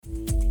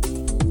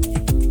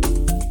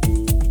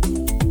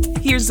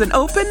Here's an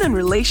open and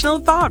relational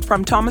thought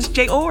from Thomas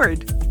J.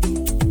 Oord.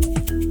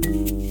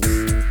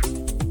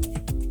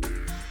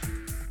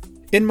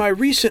 In my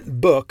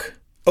recent book,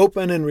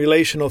 Open and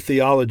Relational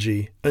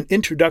Theology, An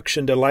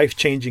Introduction to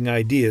Life-Changing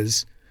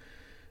Ideas,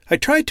 I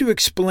tried to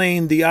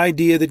explain the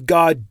idea that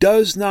God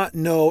does not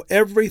know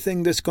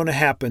everything that's going to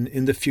happen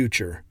in the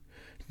future.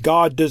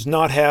 God does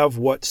not have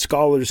what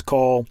scholars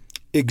call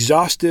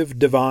exhaustive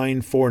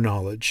divine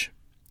foreknowledge.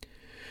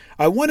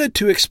 I wanted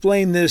to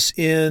explain this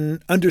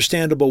in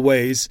understandable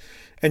ways,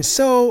 and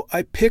so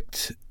I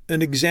picked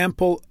an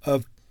example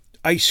of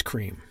ice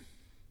cream.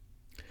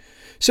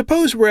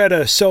 Suppose we're at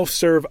a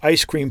self-serve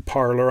ice cream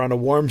parlor on a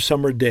warm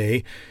summer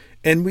day,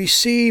 and we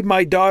see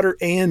my daughter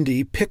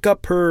Andy pick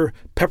up her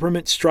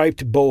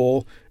peppermint-striped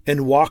bowl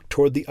and walk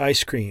toward the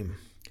ice cream.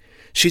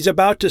 She's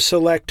about to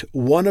select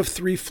one of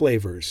 3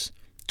 flavors: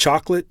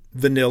 chocolate,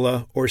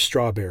 vanilla, or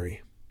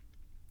strawberry.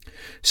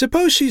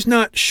 Suppose she's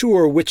not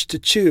sure which to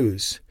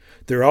choose.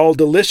 They're all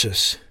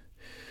delicious.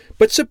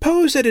 But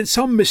suppose that in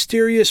some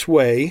mysterious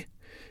way,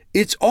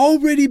 it's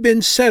already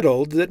been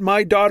settled that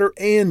my daughter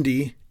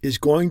Andy is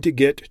going to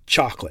get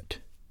chocolate.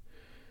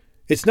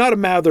 It's not a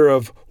matter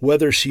of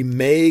whether she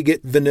may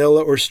get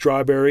vanilla or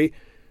strawberry.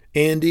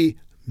 Andy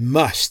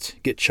must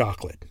get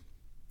chocolate.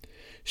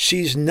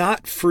 She's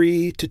not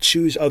free to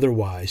choose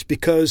otherwise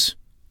because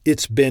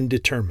it's been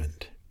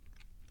determined.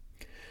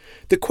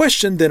 The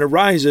question then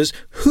arises,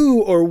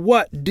 who or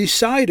what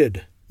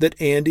decided that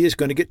Andy is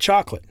going to get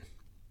chocolate?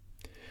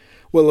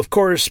 Well, of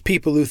course,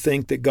 people who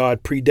think that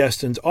God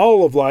predestines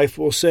all of life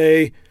will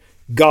say,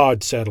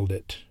 God settled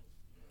it.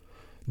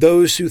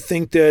 Those who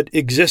think that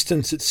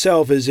existence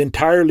itself is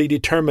entirely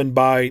determined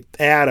by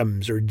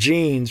atoms or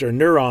genes or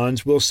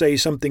neurons will say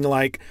something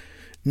like,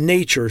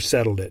 nature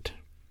settled it.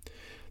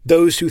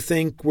 Those who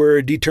think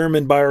we're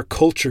determined by our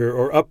culture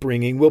or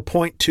upbringing will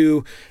point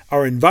to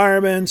our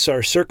environments,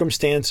 our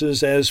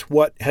circumstances as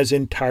what has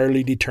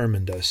entirely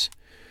determined us.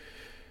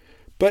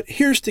 But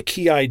here's the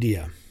key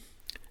idea.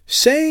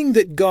 Saying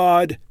that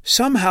God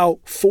somehow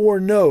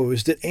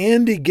foreknows that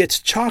Andy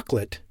gets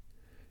chocolate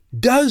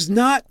does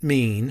not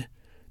mean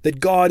that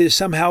God is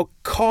somehow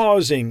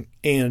causing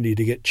Andy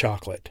to get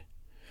chocolate.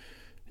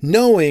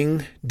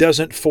 Knowing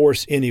doesn't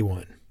force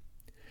anyone.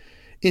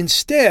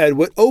 Instead,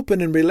 what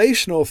open and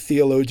relational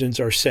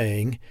theologians are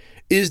saying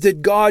is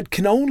that God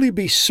can only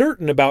be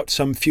certain about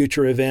some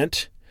future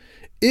event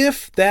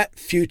if that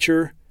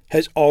future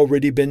has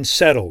already been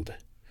settled,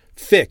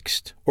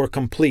 fixed, or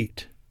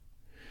complete.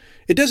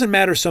 It doesn't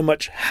matter so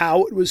much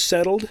how it was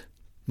settled.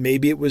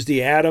 Maybe it was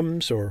the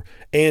atoms or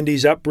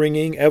Andy's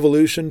upbringing,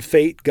 evolution,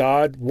 fate,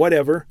 God,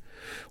 whatever.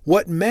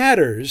 What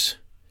matters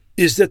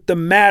is that the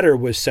matter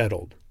was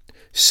settled.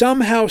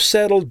 Somehow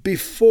settled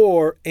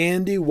before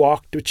Andy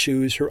walked to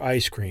choose her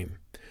ice cream.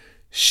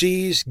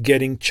 She's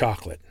getting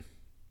chocolate.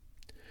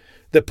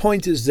 The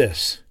point is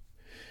this: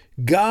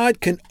 God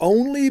can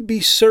only be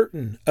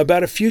certain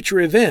about a future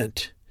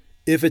event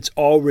if it's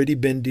already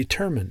been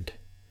determined.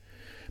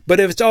 But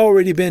if it's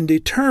already been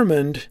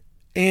determined,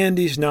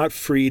 Andy's not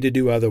free to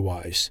do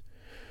otherwise.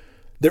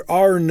 There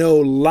are no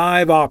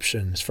live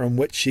options from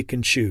which she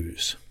can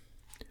choose.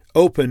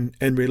 Open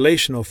and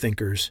relational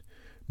thinkers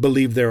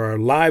believe there are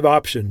live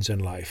options in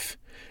life,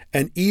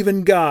 and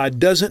even God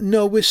doesn't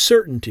know with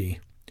certainty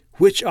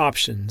which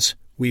options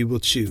we will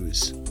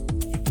choose.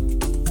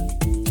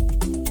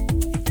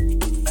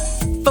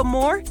 For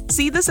more,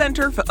 see the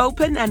Center for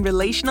Open and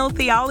Relational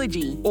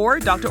Theology or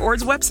Dr.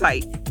 Oord's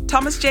website,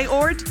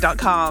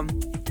 thomasjoord.com.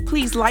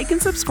 Please like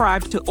and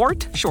subscribe to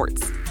Oord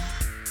Shorts.